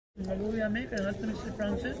Maluya may kanat na si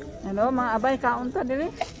Francis. Hello, mga abay, kaunta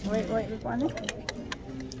dili. Wait, ko ano?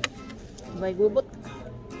 Abay gubot.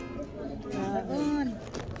 Doon.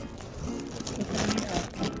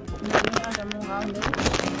 Hindi ada mong kaun dili.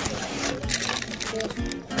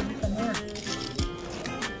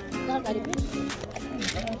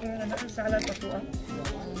 Salad pa po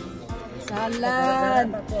Salad,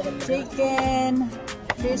 chicken,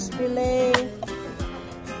 fish fillet.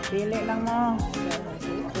 Pili lang mo.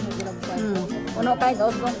 Uno kay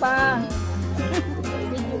gausbong pa.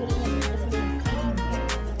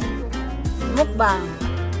 Mukbang.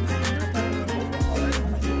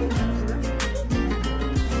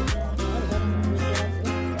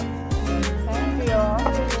 Thank you.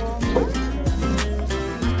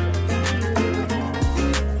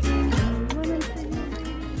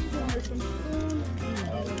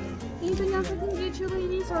 Anything else I can get you,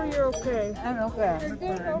 ladies, or you're okay? I'm okay. You're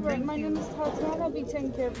good? All right. My name is Tatiana. I'll be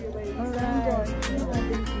taking care of you, ladies. All Enjoy.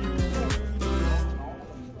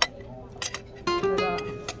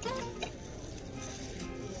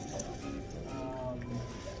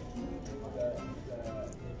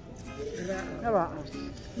 Diba?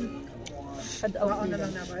 Baon na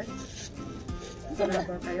lang na ba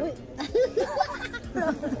Salamat kayo.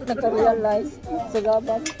 Naka-realize.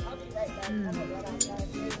 Sagaban.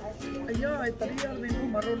 Ayo, ay tariyal may mo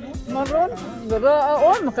maron mo. Maron.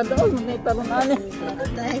 Garaon. Makadaon. May tarunan.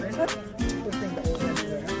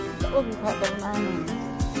 Taog tarunan.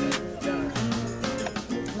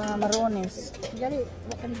 Mga marones. Jadi,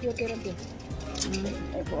 makan dia terapi.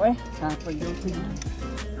 Ito eh. Sapa yung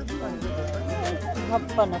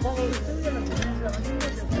hapa na tayo.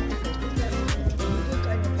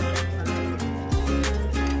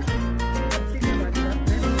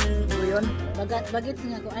 Bugoyon. Bagit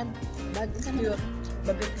nga kuan. Bagit sa mga.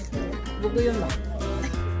 Bugoyon lang.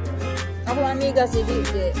 Ako amiga si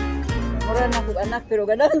Didi. Mura na ako anak pero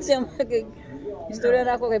ganahan siya magig. Istorya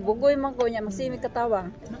na ako kay bugoy man ko niya magsimik katawa.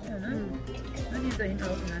 Ano ito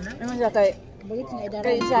hinaot na na? Ano siya kay Bagit nga edad.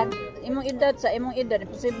 kay sa imong edad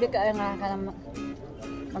imposible ka nga kanang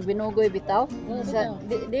magbinugoy bitaw. Sa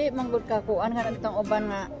di manggod ka kuan nga itong uban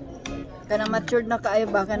nga kanang matured na kaayo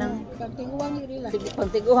ba kanang Pagtinguang irila.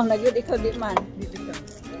 pagtiguang na gyud ikaw di man. Dito ka.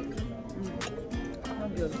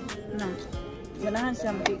 Ang yun. Na. Ganahan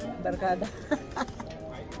siya barkada.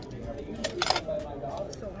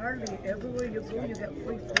 So hardly everywhere you go you get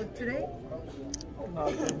free food today? Not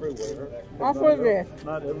everywhere. Applebee's.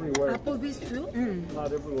 Not everywhere. Applebee's too?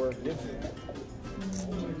 Not everywhere. Yes.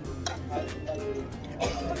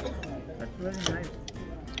 That's really nice.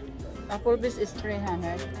 Applebee's is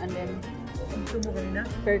 300 and then Ang tumo kanina?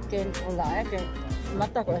 Perkins wala kay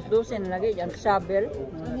mata ko as dosen lagi yan sabel.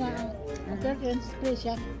 Ang Perkins place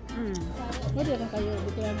siya. Pwede ka kayo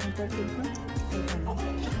bitiran ng Perkins ha?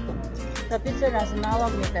 Sa pizza na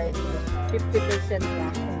sinawag ni kay 50%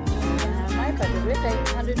 lang. May patuloy kay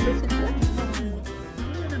 100% lang.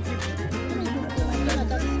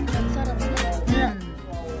 Yeah.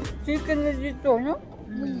 Chicken na dito, no?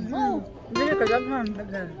 Oh, dili kadaghan.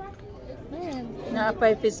 Dagan.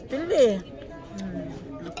 Naapay fish fillet.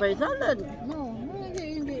 Naapay salad. No,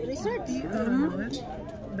 hindi research.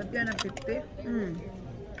 Lagyan ng 50.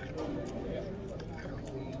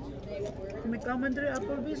 May common rin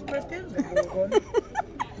Applebee's Perkins.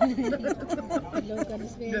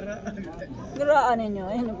 Garaan ninyo,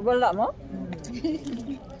 wala mo?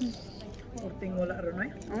 Urting wala rin ay.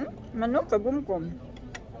 Manok kagumkom.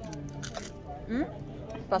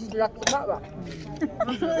 Paslak sa baba.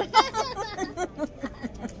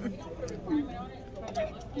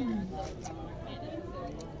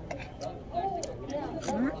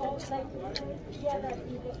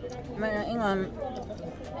 Maingan.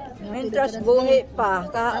 Mintas buhi pa,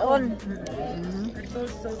 kaon. I told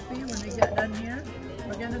Sophie when we get done here,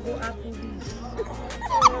 we're gonna go Applebee's.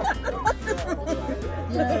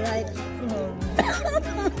 Yeah, right.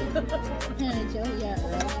 Yeah,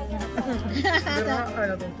 right. Ay,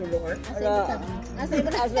 natong tulong eh. Asa iba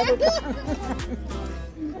na? Asa buta.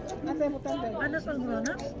 Asa iba tayo? Anas ang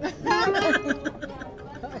rana?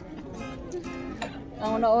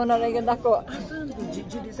 Ang una-una rin ganda ko. Asa ang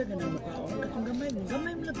Gigi di sa ganang makaon? Katong gamay mo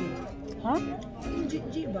lagi. Ha?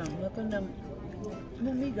 Gigi ba? Matong na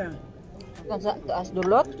mumiga. Kung sa taas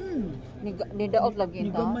dulot, ni daot lagi Ni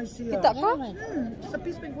ito. gamay siya. Kita ka? Sa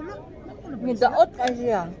pispeng kulo. Ni daot ay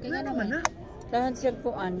siya. Kaya naman na. Dahan siya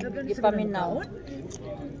kuan, gipaminaw.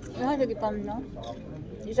 Dahan siya gipaminaw.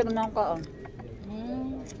 Di siya ganang kaon.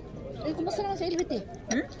 Kumusta naman sa LBT?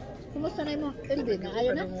 Kumusta na yung LBT?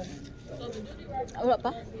 Ayaw na? Wala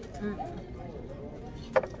pa?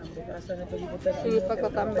 Ang bukasa na pag-ibutan. Sige,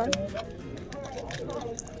 pagkatambal.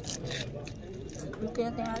 Okay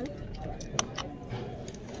na tingali.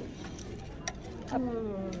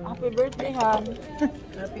 Happy birthday, Han.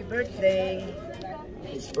 Happy birthday.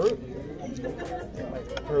 Fruit?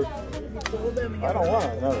 I don't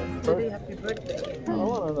want another Today, fruit. happy birthday. I don't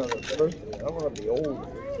want another fruit. I want to be old.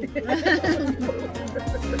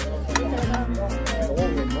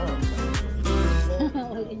 Old enough.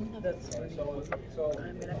 That's funny.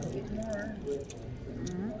 I'm gonna have to eat more.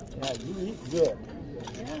 Yeah, you eat good.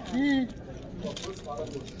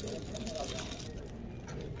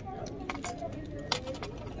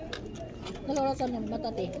 Nalarasan yung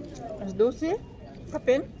matati. Mas 12?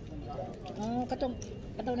 Kapin? Katong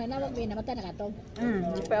na nawag may namata na katong.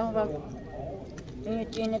 Hindi pa ako mag...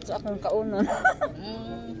 Init-init sa akong kaunon.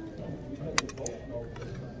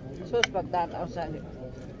 So, pagtataw sa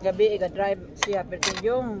gabi, iga-drive siya. Pero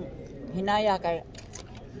yung hinaya kay...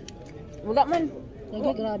 Wala man.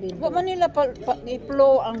 Lagi grabe. Wala man nila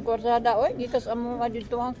i-flow ang korsada. Oy, gikas amo nga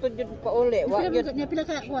dito hangtod dito pa uli. Niya pila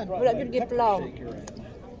ka kuan. Wala dito gi-flow.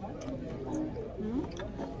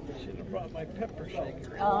 Brought my pepper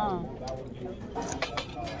shaker.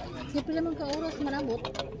 Niya pila man ka oras manabot.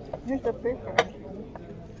 Here's the paper.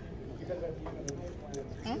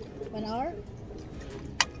 Ha? 1 hour?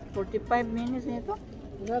 45 minutes nito.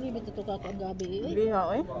 Grabe ba ito ka ang gabi eh?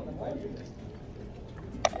 Biha, oy.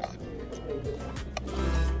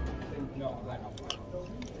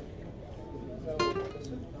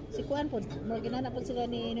 Si Kuan po, ginana po sila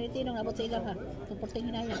ni Noitino abot sa ilang ha.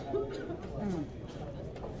 Suporting hinaya.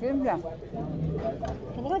 Same lang.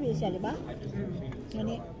 Grabe siya, di ba?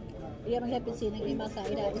 Ngani, iya manghapit si nang ima sa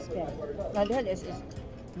ila isper. Nalihan is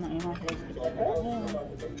na ima sa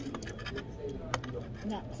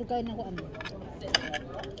Na, sukay na ko ano.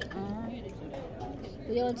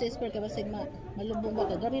 Kuya sa isper ka basig malumbong ba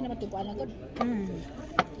ka. Grabe naman tupuan na gud.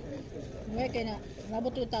 Ngayon kaya na,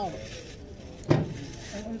 nabot yung taon.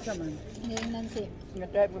 Ang unsa man. Ngayon nansi.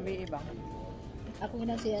 Nag-try po may iba. Ako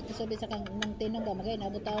nansi at sabi sa kang nang tinong ba, magay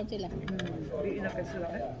nabot taon sila. Di na kasi sila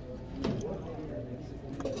eh.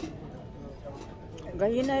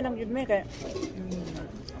 Gahinay lang yun may kaya.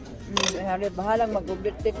 Bahalang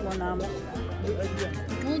mag-update mo na mo.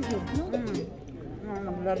 No, Jud, no?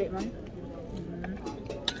 Maglari man.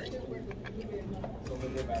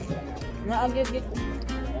 Naagit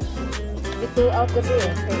dito out gabi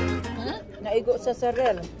eh. Ha? Naigo sa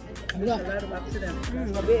sarel. Wala. A lot of accident.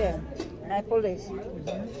 Gabi eh. Na police.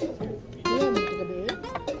 Wala mo ito gabi eh.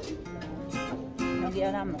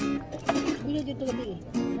 Nagyan mo. Wala dito gabi eh.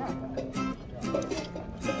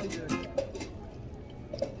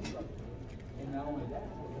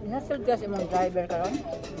 Nasıl gas imong driver karon?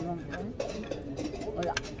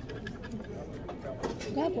 Wala.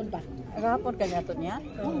 Gapon pa. Agapon kanya to niya?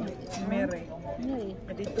 Mary. Ngayon.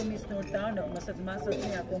 Dito mismo town, nagmasad-masad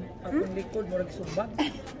niya akong likod, murag subag.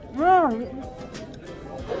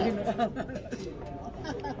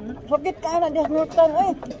 Sakit ka na diha nutan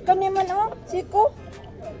oy. Kani man siko.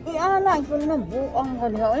 Ana ito na buang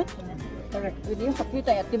kaliha oy. Correct. Hindi yung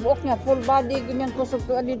sakita ya tibuok niya full body ganyan kusog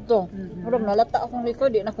ka dito. Murag nalata akong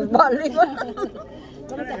likod di na ko balik.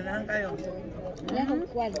 Kailangan kayo. Wala kong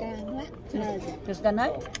kuwan ka. Nga. Terus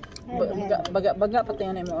kanay? Baga pati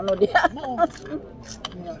nga na mo ano diha. Mao.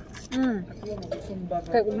 Sumbag.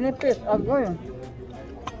 Kay ugnipis agoy.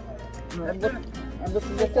 Abot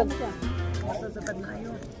bukog. Basta sa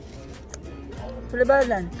tagnayo.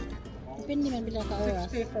 Sulibalan. Depende man bila ka oras.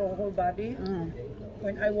 60 for whole body.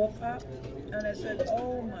 When I woke up, and I said,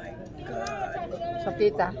 oh my God.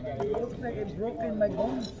 Sakita. It looks like it broke in my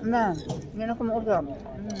bones. Na, hindi na ko mausap.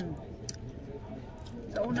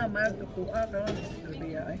 Sa una, magkakuha ka.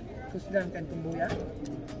 Gabiya ay. Kusdan kan tumbuya.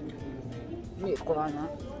 Hindi ko ana.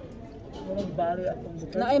 Murag bali akong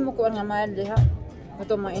bukod. Naay mo ko nga mahal diha.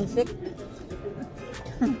 Ito mga insect.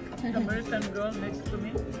 American girl next to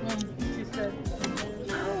me. She said,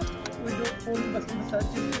 "Ow, we do full massage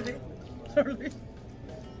today." Sorry.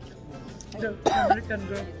 The American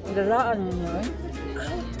girl. Daraan ninyo eh.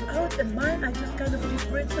 Out and mine, I just kind of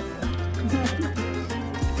different.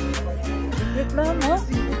 Wait lang mo.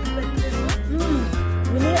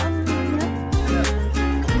 Bili ang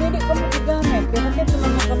hindi ko magagamit. Kaya natin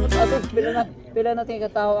naman nakamot ato. Pila natin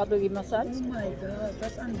katao ato i-massage. Oh my God,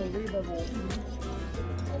 that's unbelievable.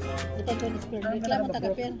 Ito ko isper. Reklamo ta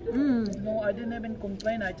ka per. No, I didn't even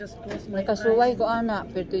complain. I just closed my Nakasuway eyes. ko ana.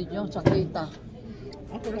 Pero yung sakita.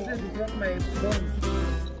 Ako Kasi na. it broke my bone.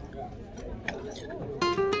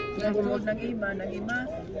 I told ng ima,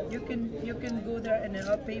 You can go there and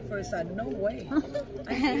I'll pay for a son. No way.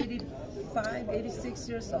 I'm 85, 86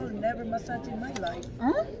 years old. Never massage in my life.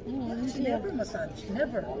 Huh? Never massage.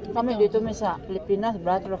 Never. Kami dito may sa Pilipinas,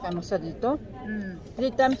 brother kay mo sa dito. Mm.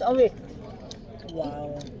 3 times a week.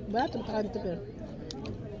 Wow. Ba, tumaka dito pero.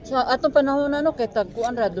 Sa atong panahon na no, kay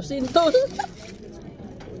tagkuan ra 200.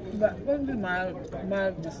 But won't be mild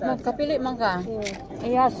massage. Magkapili man ka.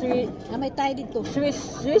 Iya si May tayo dito.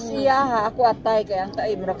 Swiss iya ha, ako atay kay ang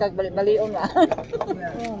tay mura kag bali-balion nga.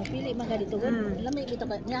 Yeah. Oh, pili man ka dito. Lamay dito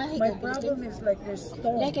ka. Nyahe My ka. problem is like there's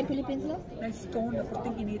stone. Like in Philippines no? There's stone na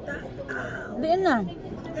puting inita. Ow. Diin na.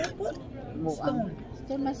 What? Buang. Stone.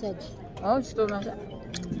 Stone massage. Oh, ito na sa.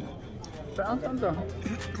 Pero ang to.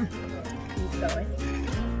 Kita eh.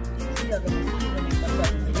 Siya ka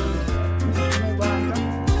massage. May buwan to.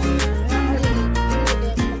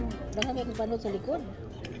 Baka kayo panood sa likod.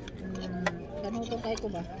 Panood ko kayo ko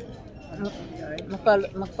ba?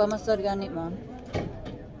 Magpamasar gani mo.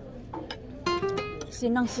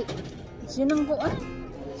 Sinang ko ah?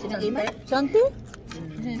 Sinang ima? Santi?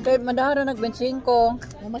 Kay madahara nag-25 ko.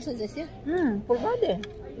 Mamassage siya. Full body.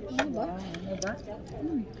 Ano ba? Ano ba?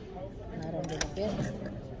 Naram din ako yan.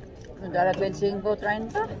 Madahara 25, 30.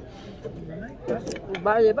 Full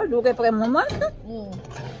body ba? Dugay pa kay mama? Oo.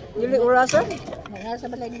 Dili urasan?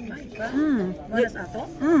 Nasa balay niyo. Manas ato?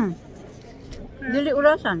 Dili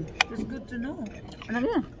urasan. It's good to know. Ano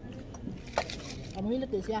yan? Ano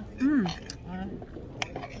hilot din siya? Ah.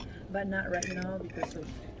 But not right now because of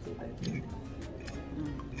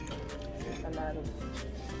Kalaro.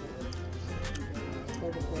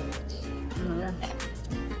 Pwede. Ano yan?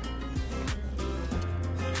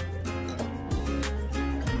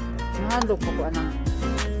 Nahalo po ko anang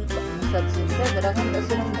massage center. Gadakan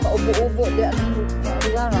kasi nang paubo-ubo di anong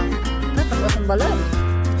lugar. Nakakas ang balay.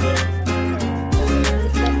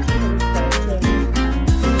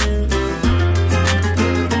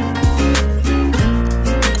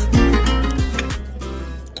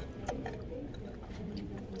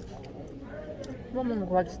 Mo mo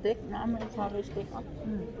mag steak, naamo sa steak.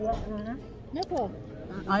 Ano po?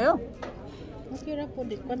 Ayo. Okay ra po.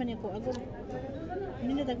 Di pa man ako. Agod.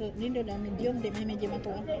 Nindo na medium. Di may medium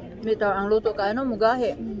ako. Bitaw ang luto ka ano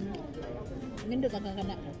mugahi. Nindo ka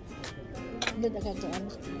kana. Nindo ka ko ano.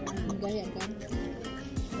 Gaya ka.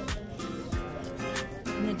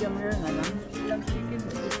 Medium rare na lang. Yung chicken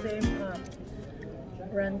is the same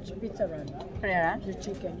ranch pizza run. Kaya The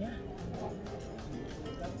chicken, yeah.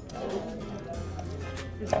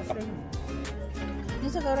 It's the same.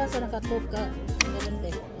 Nisa ka oras na nakatog ka. Ganun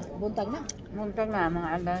din. Buntag na. muntag na mga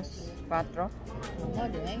alas 4. Ano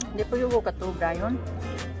din. Hindi pa yung katug dayon.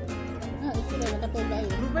 Ah, ito na nakatog na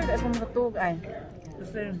yun. Rubay ka kung katug ay. The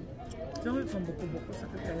same. Don't kung buko-buko sa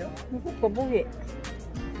kayo. Pabuhi.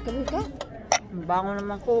 Kabi ka? Bangon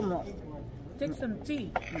naman ko mo. Take some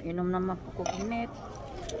tea. Inom naman ko init.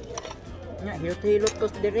 Nga, hilot-hilot ko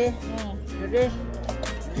dire. Oo. Dire.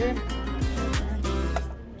 Dire.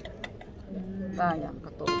 Kaya,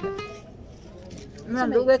 katog.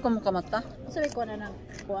 Dugay ko mo kamata. Sabi ko na ng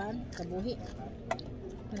kuan, kabuhi.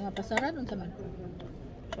 Mga pasaran, unsa man?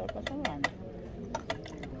 So, pasawan.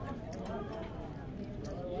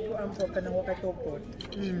 Kuan po kanang wakay tupod.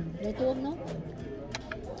 May tuwag, no?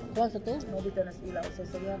 Kuan sa to? No dito nas ilaw sa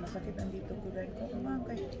saya masakit ang dito ko dahil ko man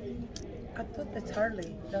kay. I thought that's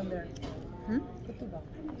Harley down there. Ito ba?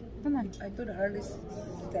 Naman. I thought Harley's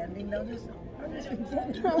standing down there. Harley's been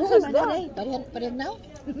standing. Unsa man day? Parehas now?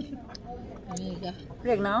 Amiga.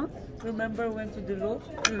 Reg na? Remember when to the Louvre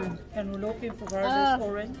and we're looking for Harley's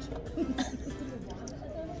orange?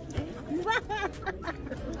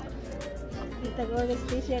 Kita orange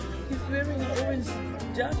t-shirt. He's wearing an orange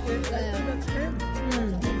jacket. I thought that's him.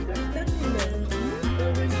 They're standing there.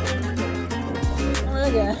 Orange. Ano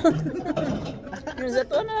lagi? Yung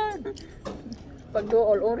zato na. Pag do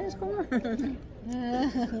all orange ko na.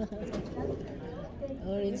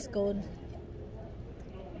 Orange cone.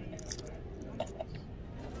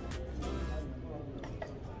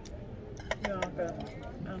 Yeah,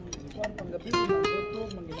 ang kuan panggabi, magutog,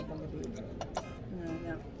 maging panggabi.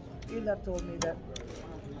 Yeah. Ila told me that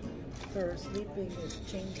her sleeping is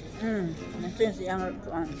changing. Natin siyang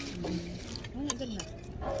kuan. Ano ganda?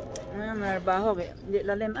 Ano narbaho kay di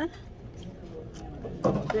lalim ay.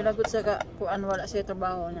 Sila gud sa kuan wala siya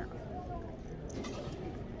trabaho niya.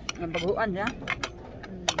 Ang baguan niya.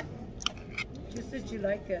 She said she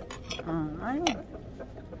liked it. Ay.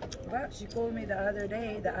 But she told me the other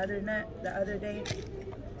day,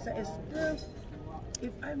 says, girl,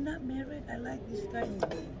 if I'm not married, I like this guy.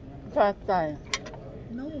 Tatay.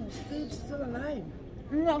 No, Steve's still alive.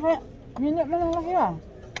 Hindi kaya, hindi mo lang laki ah.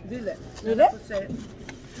 Dile. Dile? Say,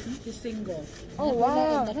 He's single. Oh,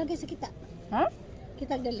 wow. Dagan kay sa kita. Ha?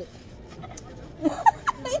 Kita dali.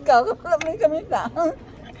 Ikaw, wala may kamita.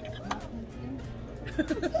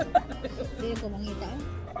 Dili ko mangita.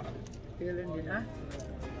 Feeling din ha?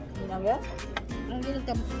 Ginaga? Ang gina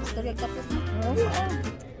ka storya tapos na. Oo.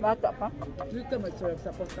 Bata pa. Hindi ka magsurag sa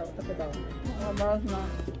posta sa kabaw. Mabahas na.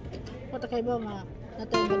 Pata kay ba ma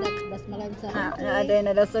nato yung badak bas malan sa. Naaday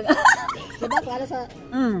na lasag. Diba para sa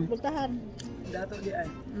bultahan. Dato di ay.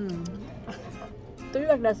 Ito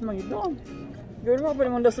yung aglas mo ito. Gawin mo pa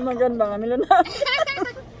naman dasumagan ba? Kamilo na.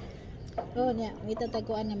 Oo niya, may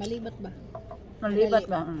tataguan na malibat ba? Malibat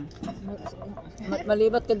ba?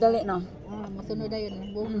 Malibat ka dali na. Masunod na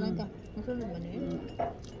yun. Buong na ka. Masunod ba na yun?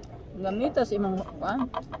 Gamitas imong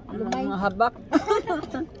mga habak.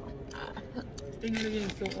 Tingnan yung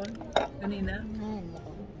suon. Kanina.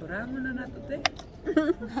 Parang na nato te.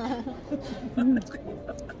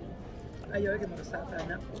 Ayaw ka magsata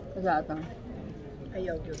na. Kasata.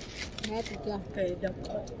 Ayaw yun. Natin ka. Kay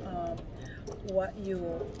what you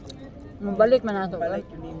Mabalik man nato. balik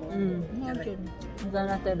yun mo. Natin. Saan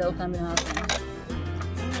natin daw kami natin.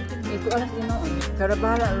 Ito alas inoon.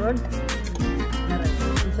 Karabala road.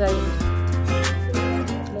 Say,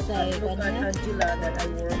 Basta Look at Angela that I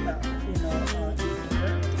work at, you know,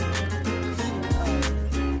 here.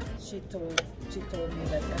 She told me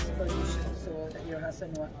that explanation so that your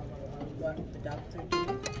husband what the doctor did.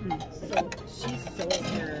 So she saw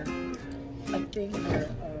her, I think her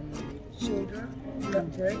shoulder got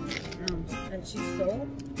break, and she saw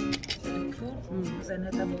kasi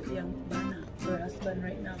natamo yung bana. Her husband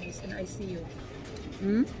right now is in ICU.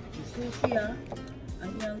 So siya,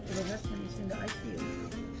 ang her husband is in the ICU.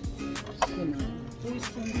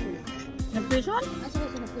 Poison food. nag-prison? Asa ka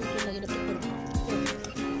sinupuso lagi na pagod?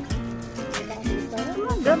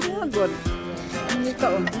 Grabe nga, God. Ang ika,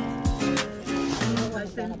 I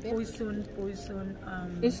think poison,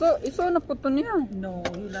 Iso na po niya. no,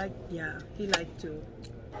 he liked to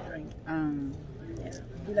drink. Yeah,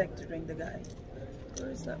 he liked to drink, the guy.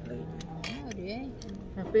 Where is that lady? Di eh.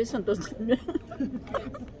 Nag-prison to.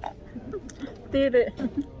 Tire.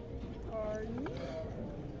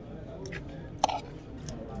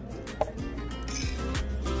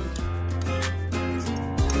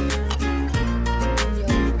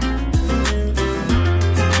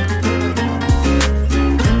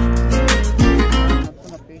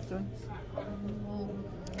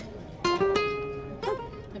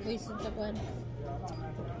 Napuisin sa kuhan.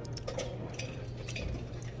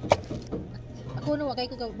 Ako no, wakay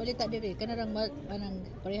ko balita diri. Kanarang anang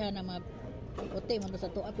pareha na mga puti man sa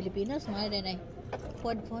tuwa Pilipinas, mga nanay.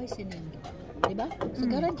 Food poisoning. Diba?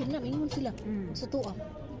 Sagaran din na, mingon sila. Sa tuwa.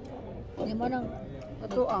 Ngayon mo nang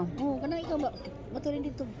Ito kanang ikaw ba? Maturin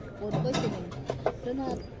dito, food poisoning.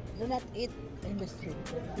 Do not eat in the street.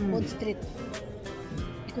 Food street.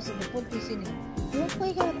 Because of the food poisoning. Huwag pa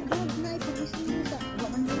ikaw, huwag na ipag-poisoning sa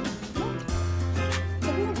waman doon.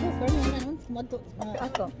 Sabi mo po, pero na nun,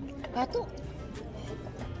 Ato. Kato.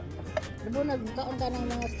 Diba nagkaon ka ng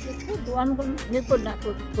mga street food? Tuan ko, nipod na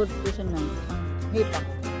food prison na. Hipa.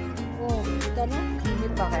 Ito no?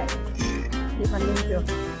 Hipa kaya. Di man limpyo.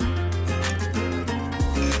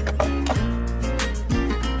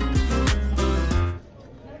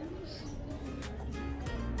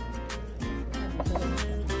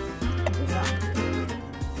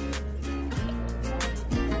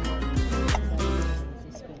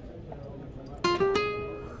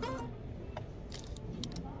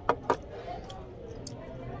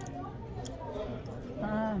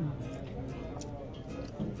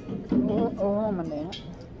 Oo, man na.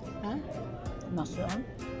 Ha? Mushroom.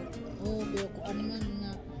 Pero kung ano man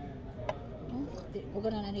nga. Kung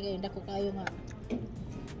gano'n na kayo, dako kayo nga.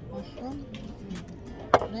 Mushroom.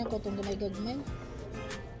 Ano ko itong gamay-gagmay?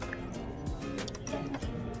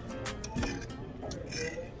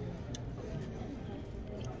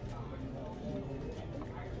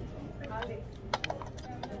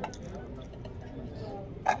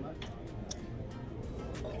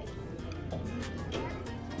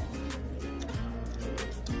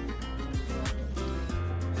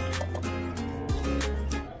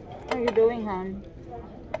 What are you doing, Han?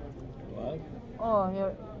 What? Oh,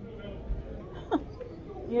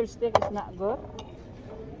 your steak is not good.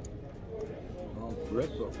 Oh,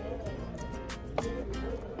 bristle.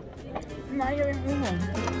 Maayo yung uhong.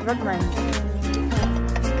 Ragman.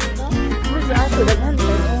 Ito? Ano sa ato? Daghan.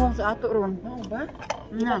 Uhong sa ato ron. Oo ba?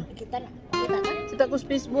 Na. Kita na. Kita na. Sita ko sa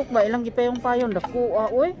Facebook ba? Ilang gipayong-payon. Dako,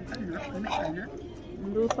 uy. Ano? Ano?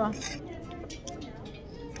 Hindi pa.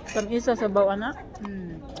 Kam isa sa bawa na.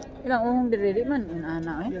 Ilang uhong diri man.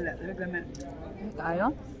 Inana eh. Laglaman.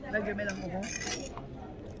 Kayo? Laglaman lang uho.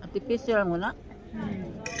 artificial mo na.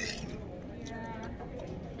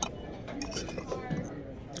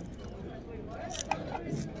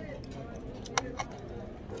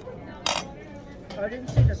 I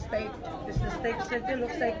didn't see the steak. Is the steak still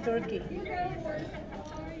looks like turkey?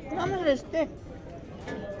 Mama respect.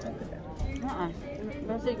 Look at that.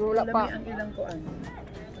 Kasi wala pa. Lami ang ilang kuan.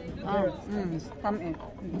 Kami.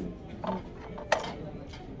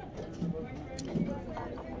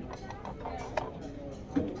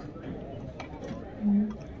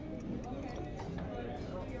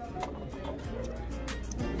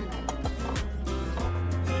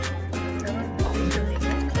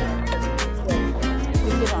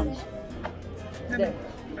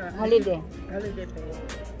 Holiday. Holiday pay.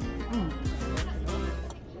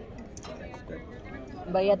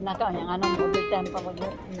 Bayad na ka. Yung anong overtime pa ko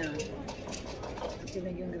yun. No. Ito na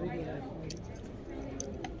yung gabi nila.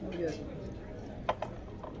 Oh, good.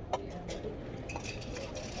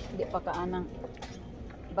 Hindi pa ka anang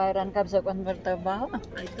bayaran ka sa kung trabaho.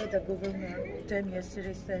 I thought the governor, Tim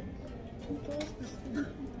yesterday said,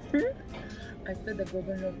 I thought the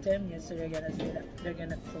governor of Tim yesterday gonna say that they're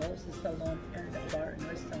gonna close the salon and the bar and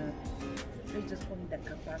restaurant. They just only the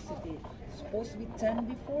capacity. Supposed to be 10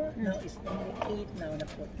 before, now it's only 8 now na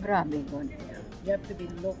po. Grabe good. Yeah. You have to be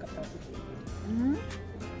low capacity.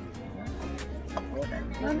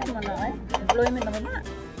 Ano mo na eh? Employment naman na.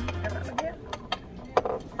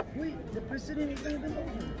 Wait, the president is not even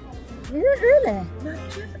over. Really? Not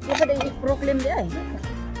yet. Di ba yung i-proclaim di ay?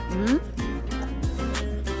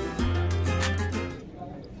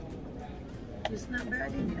 It's not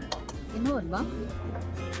bad in yet. Inood ba?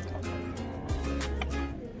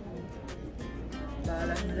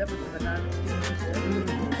 Bahala nila kung pagkatalo.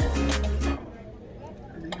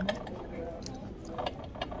 Ano yun?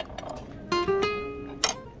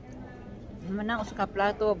 Naman na ako sa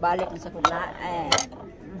kaplato, balik na sa kula.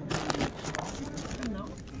 Ano?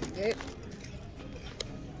 Okay.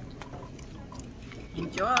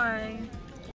 Enjoy!